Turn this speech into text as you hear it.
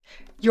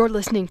You're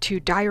listening to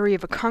Diary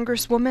of a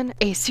Congresswoman,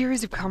 a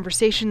series of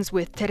conversations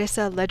with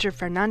Teresa Leger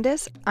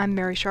Fernandez. I'm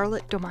Mary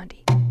Charlotte Domandi.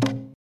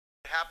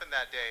 It happened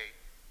that day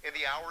in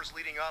the hours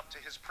leading up to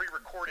his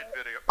pre-recorded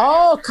video.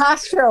 Oh,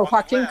 Castro,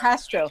 Joaquin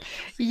Castro.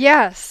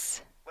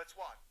 Yes. Let's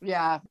watch.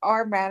 Yeah,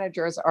 our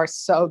managers are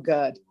so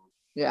good.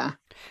 Yeah.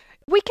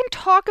 We can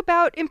talk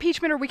about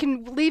impeachment or we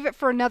can leave it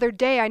for another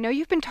day. I know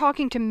you've been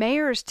talking to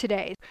mayors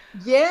today.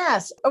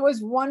 Yes, it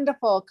was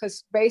wonderful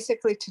because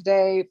basically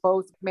today,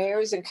 both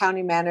mayors and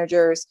county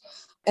managers,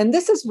 and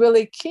this is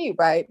really key,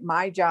 right?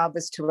 My job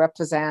is to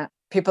represent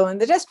people in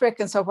the district.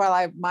 And so while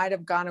I might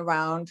have gone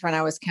around when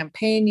I was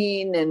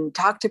campaigning and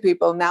talked to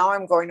people, now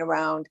I'm going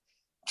around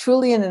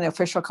truly in an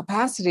official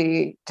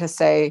capacity to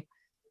say,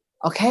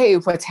 okay,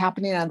 what's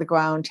happening on the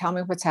ground? Tell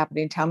me what's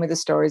happening. Tell me the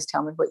stories.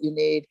 Tell me what you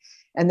need.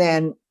 And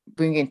then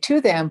bringing to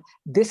them,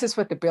 this is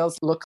what the bills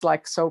look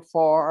like so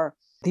far.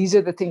 These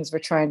are the things we're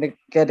trying to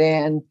get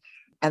in.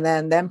 And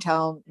then them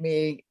tell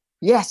me,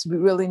 yes, we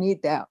really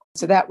need that.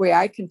 So that way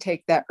I can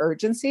take that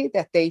urgency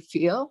that they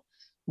feel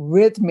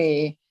with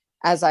me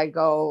as I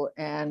go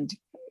and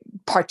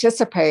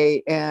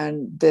participate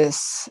in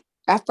this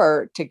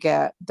effort to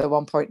get the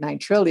 1.9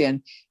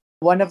 trillion.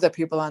 One of the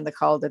people on the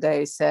call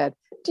today said,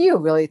 do you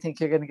really think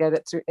you're going to get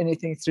it through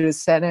anything through the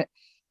Senate?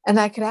 And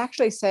I could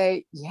actually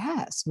say,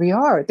 yes, we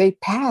are. They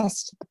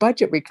passed the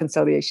budget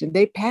reconciliation.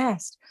 They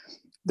passed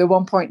the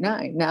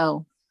 1.9.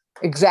 Now,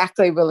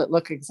 exactly, will it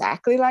look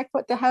exactly like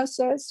what the House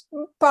says?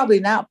 Probably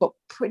not, but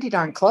pretty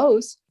darn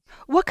close.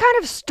 What kind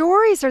of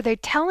stories are they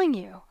telling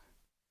you?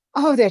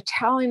 Oh, they're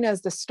telling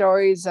us the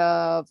stories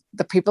of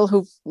the people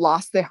who've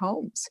lost their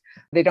homes.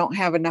 They don't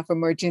have enough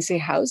emergency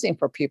housing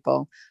for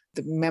people.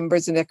 The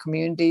members in their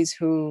communities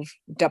who've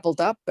doubled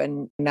up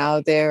and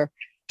now they're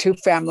two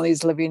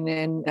families living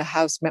in a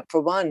house meant for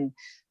one.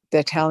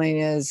 They're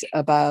telling us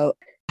about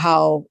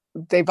how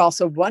they've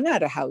also run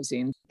out of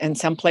housing. In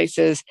some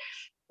places,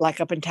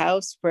 like up in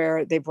Taos,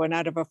 where they've run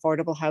out of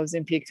affordable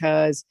housing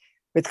because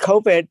with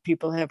COVID,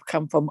 people have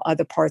come from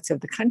other parts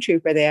of the country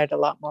where they had a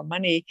lot more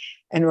money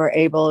and were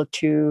able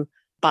to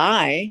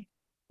buy.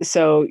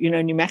 So,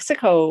 New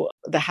Mexico,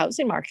 the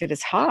housing market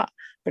is hot,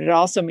 but it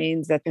also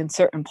means that in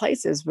certain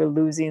places, we're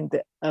losing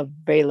the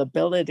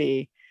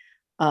availability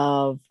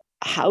of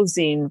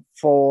housing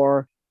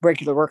for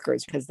regular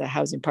workers because the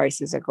housing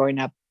prices are going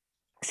up.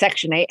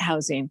 Section 8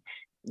 housing,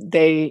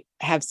 they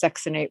have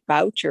Section 8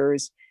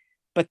 vouchers,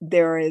 but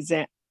there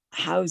isn't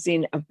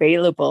housing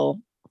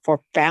available for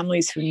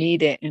families who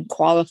need it and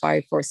qualify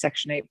for a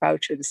Section 8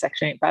 voucher. The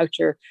Section 8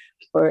 voucher,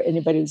 for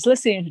anybody who's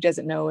listening who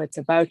doesn't know, it's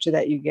a voucher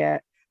that you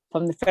get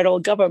from the federal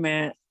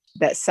government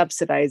that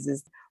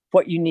subsidizes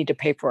what you need to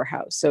pay for a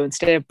house. So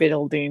instead of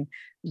building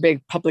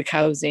big public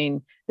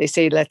housing, they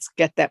say, let's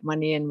get that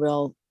money and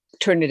we'll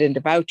turn it into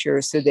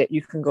vouchers so that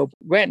you can go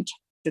rent.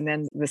 And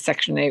then the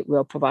Section 8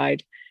 will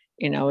provide,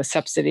 a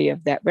subsidy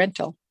of that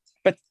rental.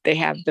 But they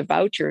have the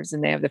vouchers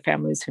and they have the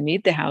families who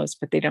need the house,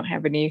 but they don't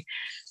have any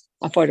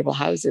affordable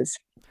houses.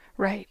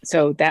 Right.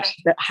 So that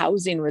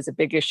housing was a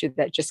big issue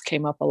that just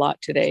came up a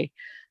lot today.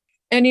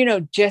 And,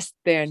 just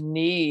their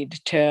need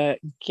to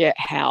get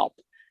help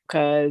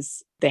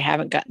because they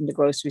haven't gotten the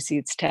gross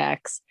receipts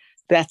tax.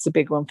 That's a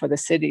big one for the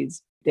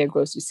cities. Their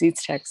gross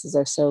receipts taxes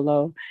are so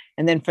low.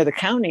 And then for the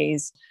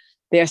counties,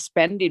 they're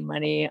spending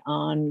money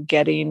on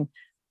getting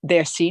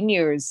their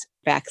seniors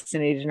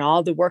vaccinated and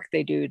all the work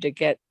they do to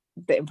get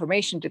the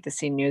information to the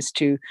seniors,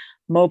 to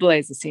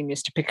mobilize the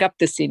seniors, to pick up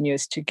the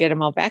seniors, to get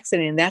them all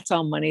vaccinated. And that's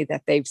all money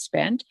that they've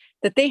spent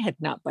that they had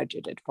not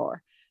budgeted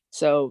for.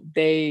 So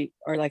they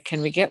are like,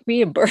 can we get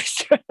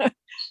reimbursed?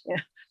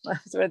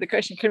 So the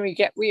question, can we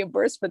get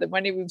reimbursed for the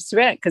money we've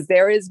spent? Because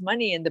there is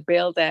money in the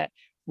bill that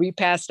we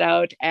passed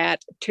out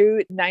at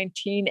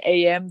 2:19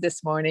 a.m.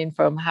 this morning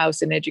from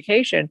House and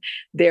Education.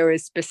 There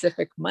is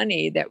specific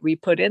money that we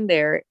put in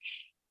there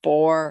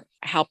for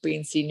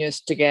helping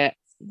seniors to get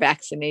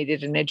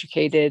vaccinated and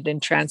educated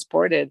and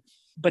transported.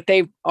 But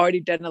they've already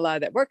done a lot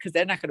of that work because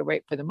they're not going to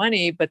wait for the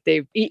money, but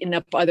they've eaten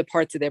up other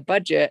parts of their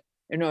budget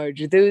in order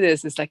to do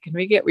this. It's like, can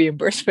we get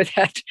reimbursed for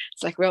that?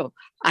 It's like, well,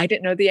 I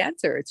didn't know the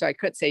answer. So I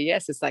could say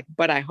yes. It's like,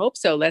 but I hope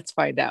so. Let's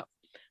find out.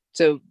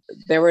 So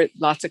there were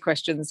lots of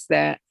questions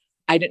that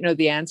I didn't know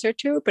the answer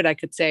to, but I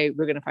could say,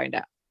 we're going to find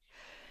out.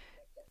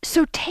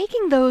 So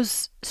taking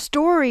those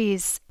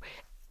stories,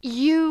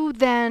 you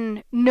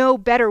then know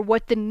better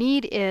what the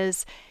need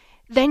is.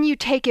 Then you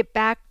take it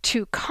back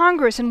to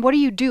Congress. And what do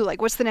you do?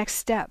 Like, what's the next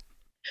step?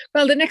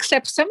 Well, the next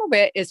step, some of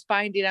it is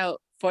finding out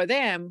for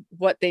them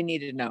what they need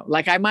to know.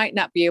 Like I might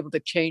not be able to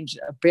change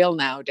a bill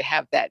now to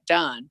have that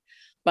done,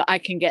 but I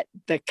can get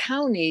the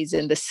counties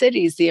and the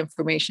cities the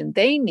information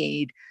they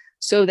need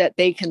so that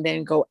they can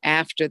then go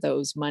after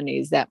those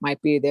monies that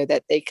might be there,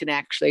 that they can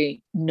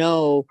actually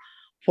know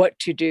what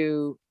to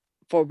do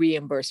for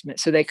reimbursement.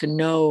 So they can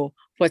know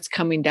what's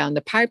coming down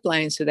the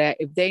pipeline so that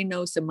if they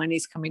know some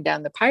money's coming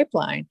down the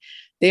pipeline,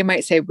 they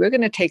might say, we're going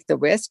to take the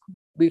risk.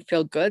 We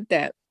feel good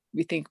that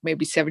we think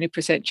maybe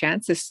 70%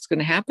 chance this is going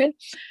to happen.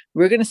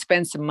 We're going to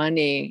spend some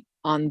money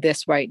on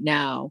this right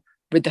now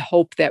with the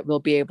hope that we'll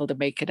be able to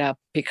make it up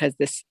because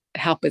this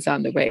help is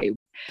on the way.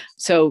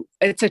 So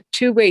it's a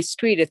two-way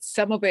street.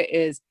 Some of it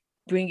is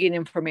bringing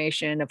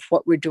information of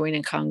what we're doing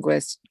in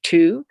Congress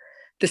to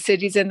the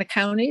cities and the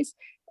counties.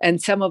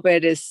 And some of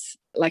it is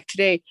like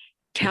today,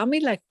 tell me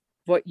like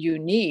what you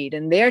need.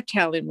 And they're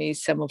telling me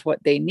some of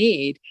what they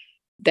need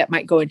that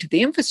might go into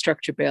the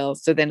infrastructure bill.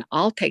 So then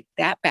I'll take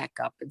that back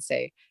up and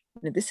say,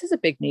 this is a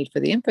big need for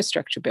the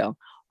infrastructure bill.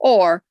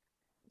 Or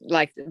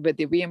like with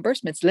the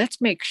reimbursements, let's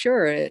make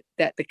sure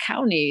that the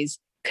counties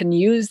can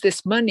use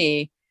this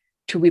money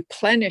to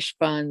replenish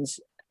funds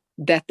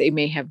that they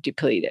may have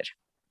depleted.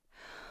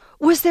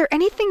 Was there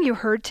anything you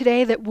heard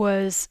today that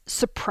was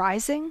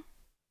surprising?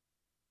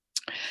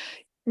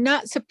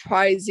 Not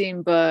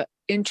surprising, but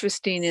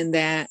interesting in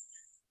that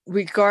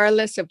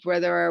regardless of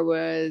whether I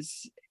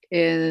was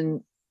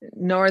in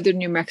northern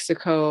New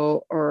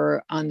Mexico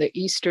or on the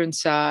eastern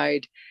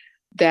side,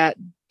 that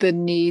the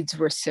needs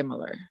were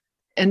similar.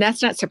 And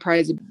that's not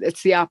surprising.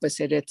 It's the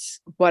opposite.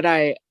 It's what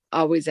I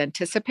always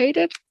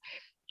anticipated,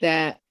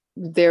 that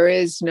there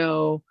is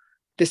no,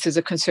 this is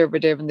a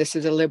conservative and this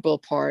is a liberal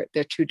part.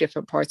 There are two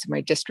different parts of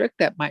my district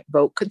that might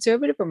vote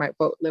conservative or might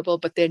vote liberal,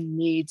 but their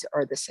needs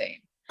are the same.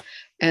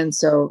 And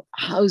so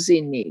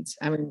housing needs,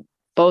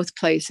 both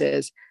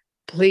places,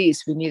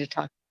 please, we need to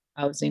talk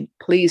about housing.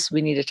 Please,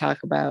 we need to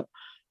talk about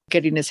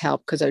getting this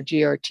help because our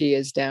GRT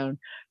is down.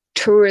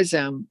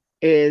 Tourism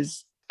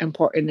is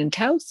important in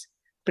Taos,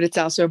 but it's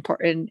also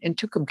important in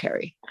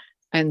Tucumcari.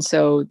 And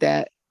so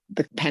that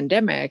the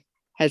pandemic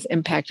has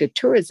impacted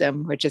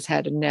tourism, which has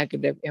had a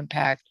negative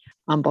impact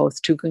on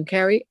both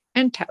Tucumcari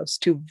and Taos,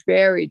 two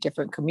very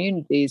different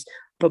communities,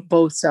 but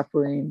both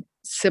suffering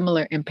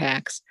similar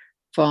impacts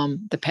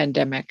from the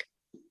pandemic.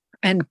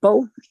 And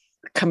both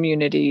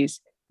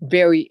communities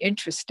very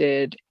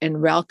interested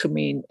and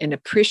welcoming and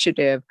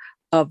appreciative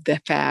of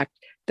the fact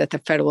that the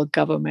federal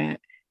government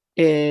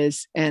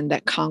is and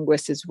that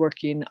Congress is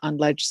working on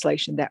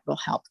legislation that will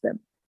help them.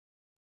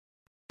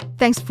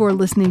 Thanks for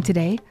listening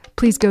today.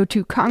 Please go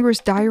to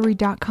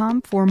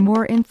congressdiary.com for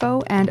more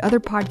info and other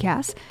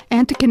podcasts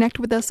and to connect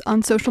with us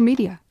on social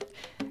media.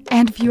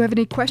 And if you have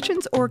any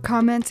questions or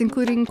comments,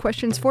 including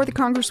questions for the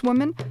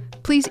Congresswoman,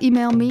 please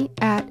email me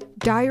at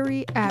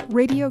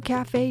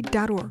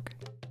diary@radiocafe.org.